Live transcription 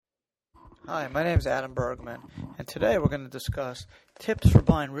Hi, my name is Adam Bergman, and today we're going to discuss tips for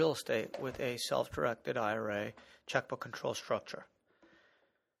buying real estate with a self-directed IRA checkbook control structure.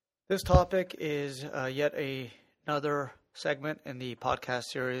 This topic is yet another segment in the podcast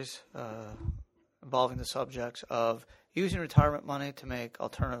series involving the subjects of using retirement money to make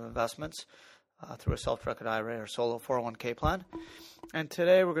alternative investments through a self-directed IRA or solo 401k plan. And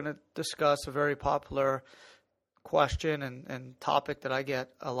today we're going to discuss a very popular question and topic that I get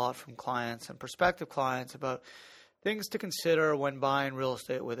a lot from clients and prospective clients about things to consider when buying real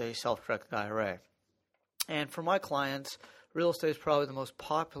estate with a self-directed IRA. And for my clients, real estate is probably the most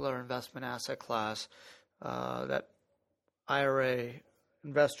popular investment asset class that IRA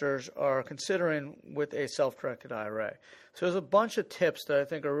investors are considering with a self-directed IRA. So there's a bunch of tips that I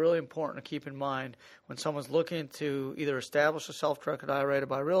think are really important to keep in mind when someone's looking to either establish a self-directed IRA to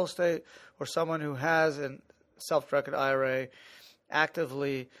buy real estate, or someone who has a self-directed IRA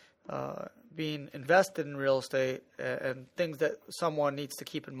actively being invested in real estate, and things that someone needs to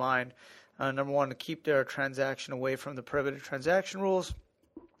keep in mind. Number one, to keep their transaction away from the prohibited transaction rules,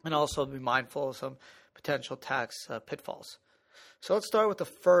 and also be mindful of some potential tax pitfalls. So let's start with the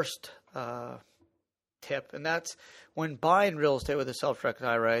first tip, and that's when buying real estate with a self-directed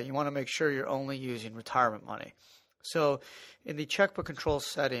IRA, you want to make sure you're only using retirement money. So in the checkbook control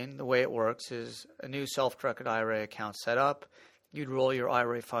setting, the way it works is a new self-directed IRA account set up. You'd roll your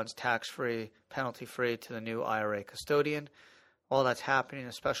IRA funds tax-free, penalty-free to the new IRA custodian. While that's happening,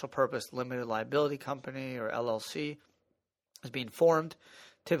 a special purpose limited liability company, or LLC, is being formed.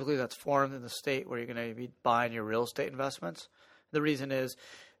 Typically that's formed in the state where you're going to be buying your real estate investments. The reason is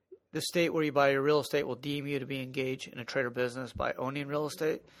the state where you buy your real estate will deem you to be engaged in a trade or business by owning real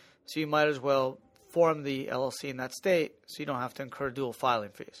estate. So you might as well form the LLC in that state so you don't have to incur dual filing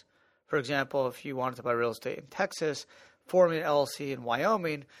fees. For example, if you wanted to buy real estate in Texas, forming an LLC in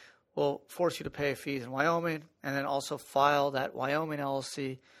Wyoming will force you to pay fees in Wyoming, and then also file that Wyoming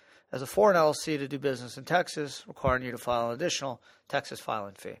LLC as a foreign LLC to do business in Texas, requiring you to file an additional Texas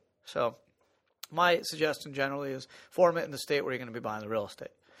filing fee. So my suggestion generally is form it in the state where you're going to be buying the real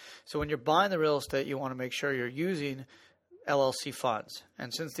estate. So when you're buying the real estate, you want to make sure you're using LLC funds.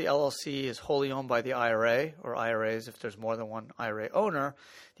 And since the LLC is wholly owned by the IRA, or IRAs if there's more than one IRA owner,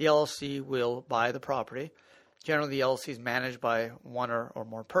 the LLC will buy the property. Generally, the LLC is managed by one or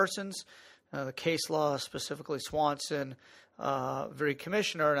more persons. The case law, specifically Swanson v.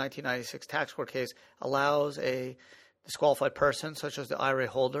 Commissioner, 1996 tax court case, allows a disqualified person, such as the IRA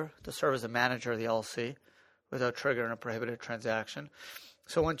holder, to serve as a manager of the LLC without triggering a prohibited transaction.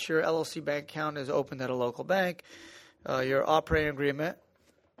 So once your LLC bank account is opened at a local bank, your operating agreement,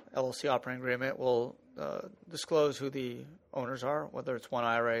 LLC operating agreement, will disclose who the owners are, whether it's one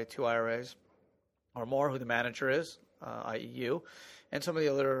IRA, two IRAs, or more, who the manager is, i.e. you, and some of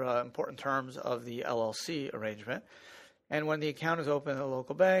the other important terms of the LLC arrangement. And when the account is open at a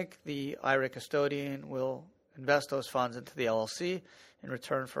local bank, the IRA custodian will invest those funds into the LLC in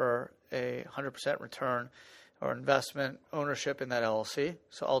return for a 100% return or investment ownership in that LLC.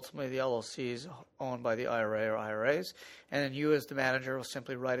 So ultimately the LLC is owned by the IRA or IRAs, and then you as the manager will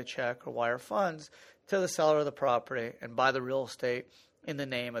simply write a check or wire funds to the seller of the property and buy the real estate in the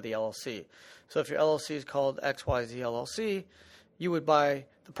name of the LLC. So if your LLC is called XYZ LLC, you would buy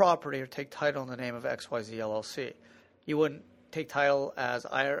the property or take title in the name of XYZ LLC. You wouldn't take title as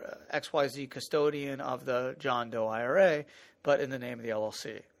XYZ custodian of the John Doe IRA, but in the name of the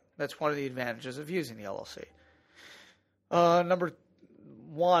LLC. That's one of the advantages of using the LLC. Number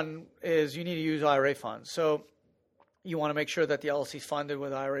one is you need to use IRA funds. So you want to make sure that the LLC is funded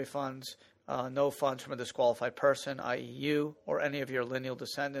with IRA funds, no funds from a disqualified person, i.e. you, or any of your lineal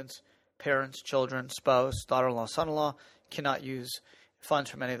descendants, parents, children, spouse, daughter-in-law, son-in-law, cannot use funds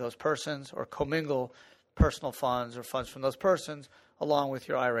from any of those persons or commingle personal funds or funds from those persons along with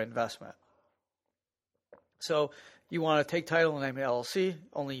your IRA investment. So you want to take title in the name of the LLC,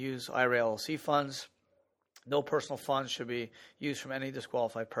 only use IRA LLC funds. No personal funds should be used from any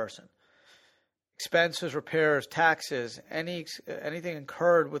disqualified person. Expenses, repairs, taxes, anything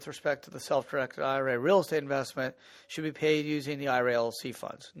incurred with respect to the self-directed IRA real estate investment should be paid using the IRA LLC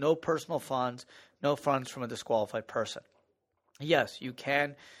funds. No personal funds, no funds from a disqualified person. Yes, you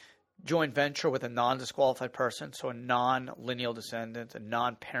can joint venture with a non-disqualified person, so a non-lineal descendant, a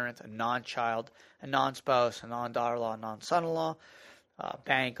non-parent, a non-child, a non-spouse, a non-daughter-in-law, a non-son-in-law.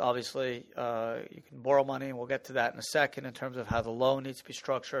 Bank, obviously, you can borrow money, and we'll get to that in a second in terms of how the loan needs to be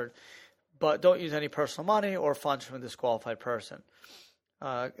structured. But don't use any personal money or funds from a disqualified person.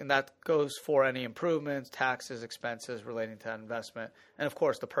 And that goes for any improvements, taxes, expenses relating to that investment, and, of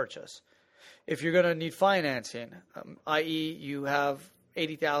course, the purchase. If you're going to need financing, i.e. you have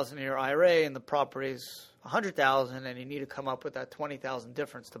 $80,000 in your IRA and the property is $100,000 and you need to come up with that $20,000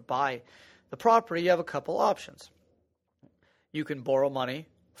 difference to buy the property, you have a couple options. You can borrow money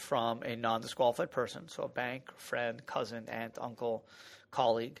from a non-disqualified person, so a bank, friend, cousin, aunt, uncle,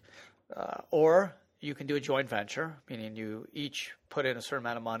 colleague, or you can do a joint venture, meaning you each put in a certain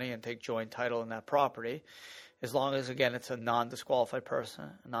amount of money and take joint title in that property, as long as, again, it's a non-disqualified person,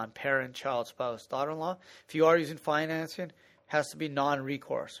 a non-parent, child, spouse, daughter-in-law. If you are using financing, it has to be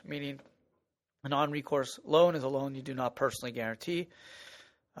non-recourse, meaning a non-recourse loan is a loan you do not personally guarantee.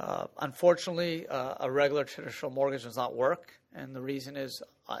 Unfortunately, a regular traditional mortgage does not work, and the reason is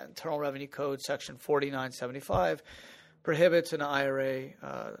Internal Revenue Code Section 4975 prohibits an IRA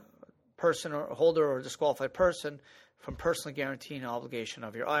person or holder or disqualified person from personally guaranteeing an obligation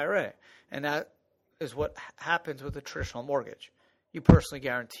of your IRA. And that is what happens with a traditional mortgage. You personally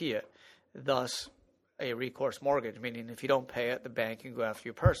guarantee it, thus a recourse mortgage, meaning if you don't pay it, the bank can go after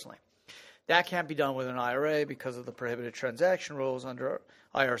you personally. That can't be done with an IRA because of the prohibited transaction rules under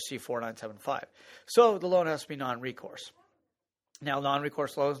IRC 4975. So the loan has to be non-recourse. Now,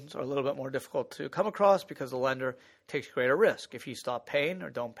 non-recourse loans are a little bit more difficult to come across because the lender takes greater risk. If you stop paying or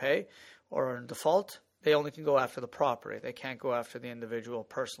don't pay or are in default, they only can go after the property. They can't go after the individual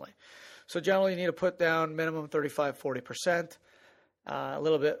personally. So generally, you need to put down minimum 35-40%, a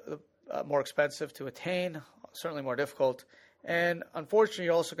little bit more expensive to attain, certainly more difficult. And unfortunately,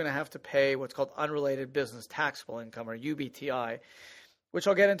 you're also going to have to pay what's called unrelated business taxable income, or UBTI, which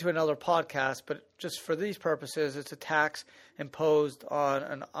I'll get into another podcast, but just for these purposes, it's a tax imposed on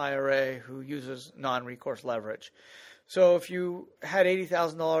an IRA who uses non-recourse leverage. So if you had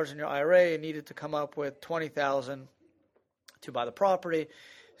 $80,000 in your IRA and needed to come up with $20,000 to buy the property,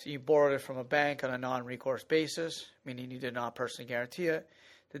 so you borrowed it from a bank on a non-recourse basis, meaning you did not personally guarantee it,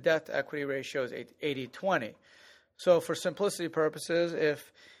 the debt-to-equity ratio is 80-20. So for simplicity purposes,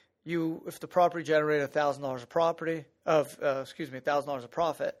 if the property generated $1,000 of profit,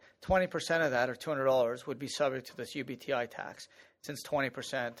 20% of that, or $200, would be subject to this UBTI tax, since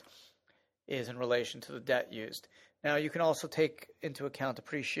 20% is in relation to the debt used. Now, you can also take into account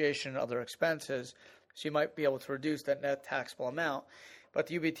depreciation and other expenses, so you might be able to reduce that net taxable amount, but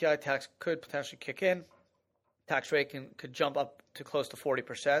the UBTI tax could potentially kick in. Tax rate could jump up to close to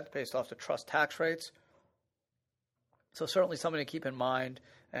 40% based off the trust tax rates. So certainly something to keep in mind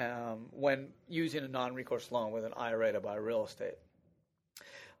when using a non-recourse loan with an IRA to buy real estate.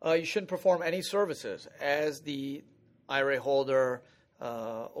 You shouldn't perform any services as the IRA holder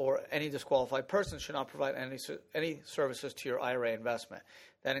or any disqualified person should not provide any services to your IRA investment.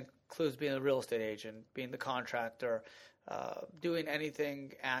 That includes being a real estate agent, being the contractor, doing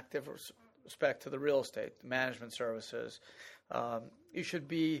anything active with respect to the real estate, the management services. You should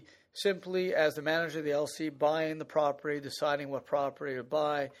be simply, as the manager of the LLC, buying the property, deciding what property to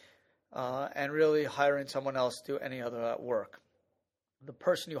buy, and really hiring someone else to do any other work. The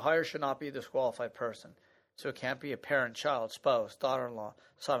person you hire should not be a disqualified person. So it can't be a parent, child, spouse, daughter-in-law,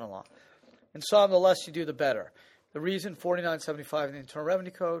 son-in-law. And so the less you do, the better. The reason 4975 in the Internal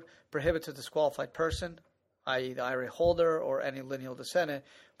Revenue Code prohibits a disqualified person, i.e. the IRA holder or any lineal descendant,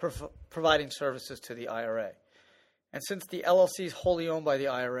 providing services to the IRA. And since the LLC is wholly owned by the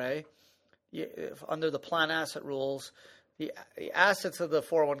IRA, under the plan asset rules, the assets of the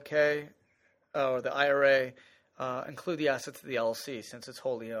 401k or the IRA include the assets of the LLC since it's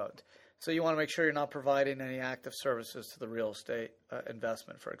wholly owned. So you want to make sure you're not providing any active services to the real estate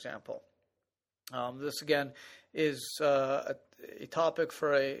investment, for example. This, again, is a topic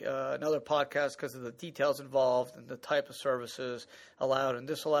for another podcast because of the details involved and the type of services allowed and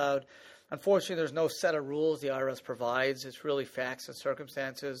disallowed. Unfortunately, there's no set of rules the IRS provides. It's really facts and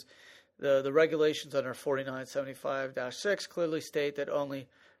circumstances. The regulations under 4975-6 clearly state that only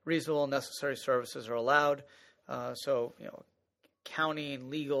reasonable and necessary services are allowed. So, accounting,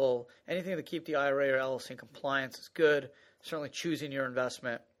 legal, anything to keep the IRA or LLC in compliance is good. Certainly choosing your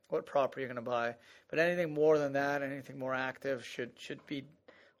investment, what property you're going to buy. But anything more than that, anything more active should be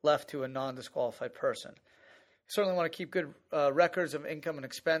left to a non-disqualified person. Certainly want to keep good records of income and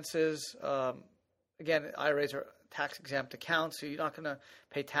expenses. Again, IRAs are tax-exempt accounts, so you're not going to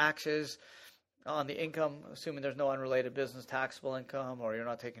pay taxes on the income, assuming there's no unrelated business taxable income or you're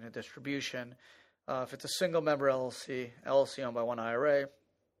not taking a distribution. If it's a single-member LLC owned by one IRA,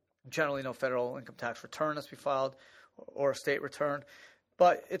 generally no federal income tax return has to be filed or a state return.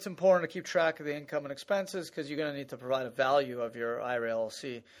 But it's important to keep track of the income and expenses because you're going to need to provide a value of your IRA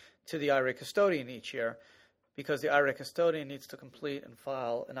LLC to the IRA custodian each year because the IRA custodian needs to complete and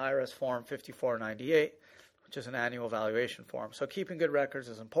file an IRS Form 5498, which is an annual valuation form. So keeping good records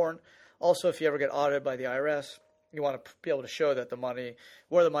is important. Also, if you ever get audited by the IRS, You want to be able to show that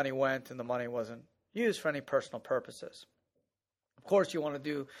where the money went and the money wasn't used for any personal purposes. Of course, you want to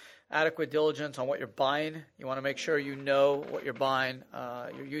do adequate diligence on what you're buying. You want to make sure you know what you're buying.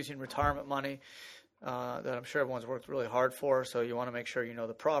 You're using retirement money that I'm sure everyone's worked really hard for, so you want to make sure you know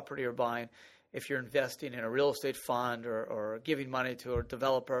the property you're buying. If you're investing in a real estate fund or giving money to a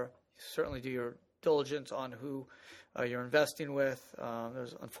developer, certainly do your diligence on who you're investing with.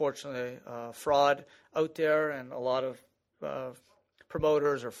 There's unfortunately fraud out there, and a lot of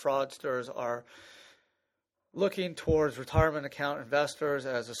promoters or fraudsters are looking towards retirement account investors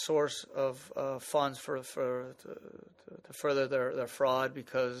as a source of funds to further their fraud,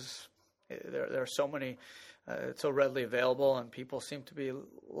 because there are so many, it's so readily available, and people seem to be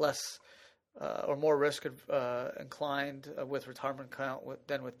less or more risk inclined with retirement account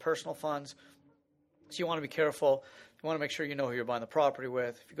than with personal funds. So you want to be careful. You want to make sure you know who you're buying the property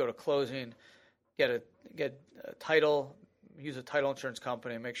with. If you go to closing, get a title, use a title insurance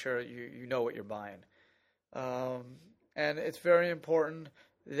company, and make sure you know what you're buying. And it's very important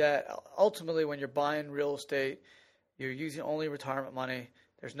that ultimately when you're buying real estate, you're using only retirement money.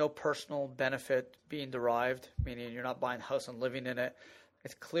 There's no personal benefit being derived, meaning you're not buying a house and living in it.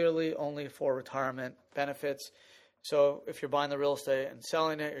 It's clearly only for retirement benefits. So if you're buying the real estate and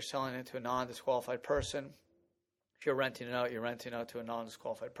selling it, you're selling it to a non-disqualified person. If you're renting it out, you're renting it out to a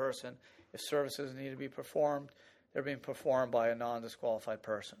non-disqualified person. If services need to be performed, they're being performed by a non-disqualified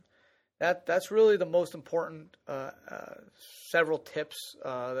person. That's really the most important several tips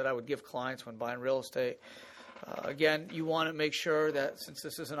that I would give clients when buying real estate. Again, you want to make sure that since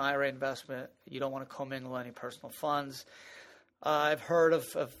this is an IRA investment, you don't want to commingle any personal funds. I've heard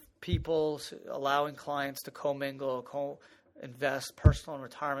of people allowing clients to commingle, co-invest personal and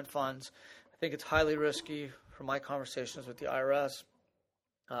retirement funds. I think it's highly risky from my conversations with the IRS.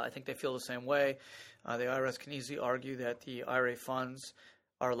 I think they feel the same way. The IRS can easily argue that the IRA funds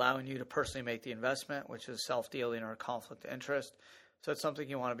are allowing you to personally make the investment, which is self-dealing or a conflict of interest. So it's something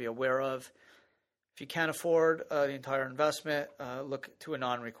you want to be aware of. If you can't afford the entire investment, look to a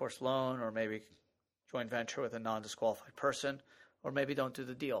non-recourse loan, or maybe joint venture with a non-disqualified person, or maybe don't do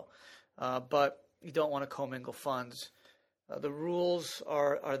the deal. But you don't want to commingle funds. The rules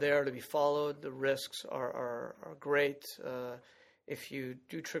are there to be followed. The risks are great. If you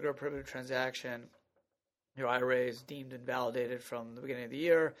do trigger a prohibited transaction, your IRA is deemed invalidated from the beginning of the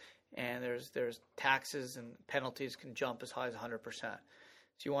year, and there's taxes and penalties can jump as high as 100%.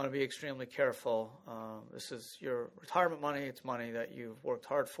 So you want to be extremely careful. This is your retirement money. It's money that you've worked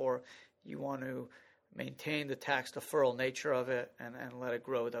hard for. You want to maintain the tax deferral nature of it and let it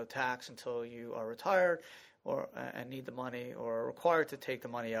grow without tax until you are retired and need the money, or are required to take the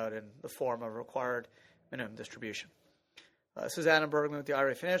money out in the form of required minimum distribution. This is Adam Bergman with the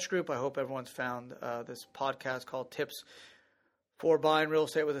IRA Financial Group. I hope everyone's found this podcast called Tips for Buying Real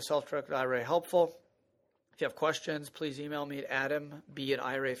Estate with a Self-Directed IRA helpful. If you have questions, please email me at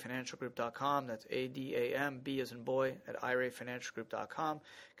adamb@irafinancialgroup.com. That's ADAM, B as in boy, at irafinancialgroup.com. You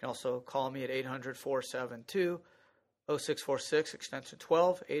can also call me at 800-472-0646, extension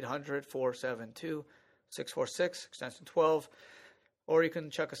 12, 800-472-0646, extension 12. Or you can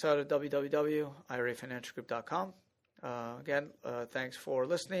check us out at www.irafinancialgroup.com. Again, thanks for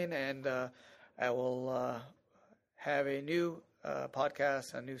listening, and I will have a new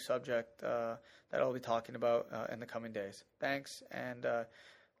podcast, a new subject that I'll be talking about in the coming days. Thanks, and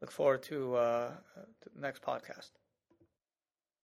look forward to the next podcast.